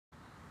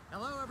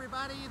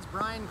everybody, it's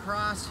Brian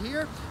Cross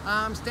here.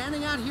 I'm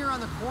standing out here on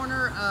the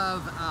corner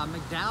of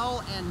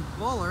McDowell and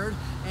Bullard,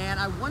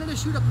 and I wanted to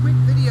shoot a quick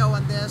video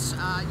on this.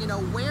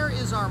 Where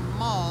is our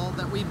mall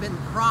that we've been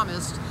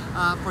promised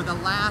for the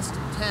last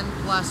 10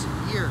 plus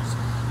years?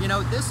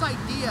 This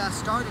idea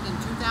started in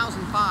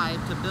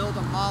 2005 to build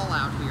a mall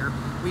out here.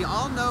 We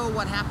all know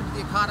what happened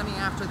to the economy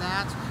after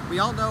that. We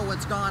all know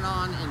what's gone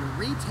on in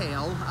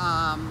retail.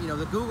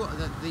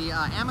 The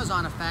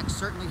Amazon effect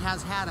certainly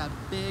has had a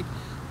big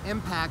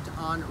impact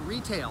on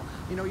retail.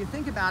 You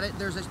think about it,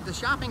 there's the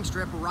shopping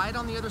strip right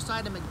on the other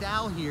side of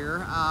McDowell here,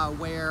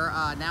 where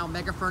now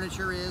Mega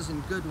Furniture is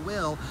and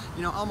Goodwill.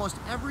 Almost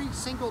every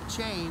single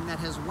chain that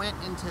has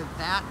went into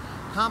that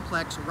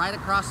complex right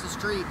across the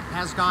street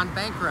has gone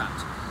bankrupt.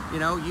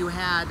 You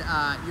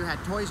had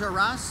Toys R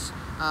Us,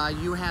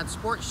 you had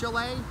Sport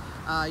Chalet,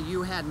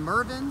 you had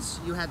Mervyn's,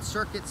 you had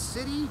Circuit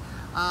City.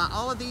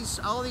 All of these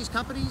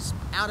companies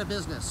out of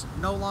business,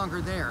 no longer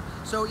there.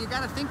 So you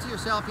got to think to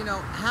yourself,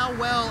 how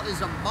well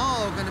is a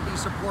mall going to be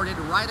supported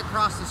right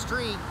across the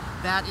street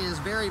that is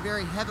very,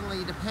 very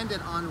heavily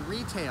dependent on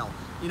retail?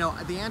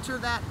 The answer to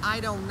that, I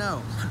don't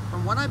know.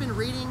 From what I've been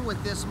reading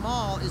with this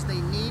mall is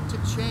they need to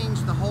change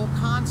the whole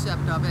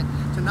concept of it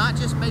to not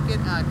just make it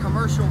a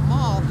commercial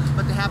mall,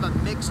 but to have a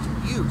mixed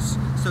use.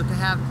 So to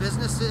have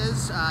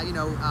businesses,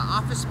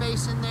 office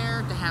space in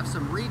there, to have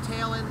some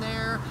retail in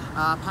there,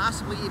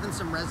 possibly even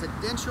some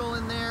residential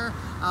in there.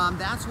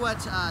 That's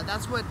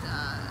what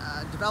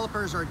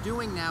developers are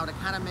doing now to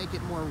kind of make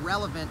it more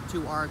relevant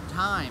to our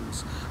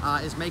times,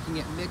 is making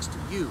it mixed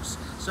use.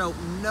 So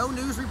no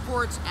news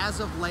reports as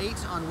of late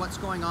on what's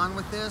going on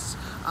with this.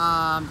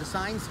 The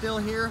sign's still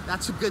here,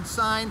 that's a good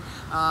sign,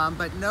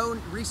 but no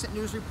recent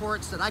news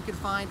reports that I could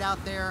find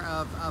out there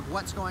of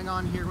what's going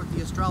on here with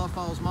the Estrella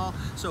Falls Mall.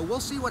 So we'll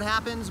see what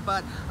happens,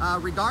 but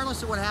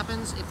regardless of what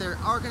happens, if they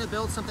are going to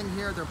build something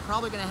here, they're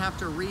probably going to have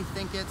to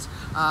rethink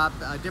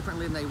it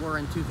differently than they were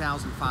in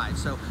 2005.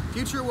 So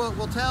future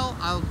will tell.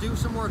 I'll do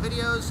some more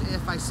videos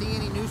if I see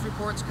any news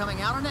reports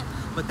coming out on it,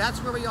 but that's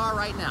where we are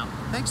right now.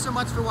 Thanks so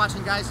much for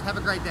watching, guys. Have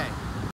a great day.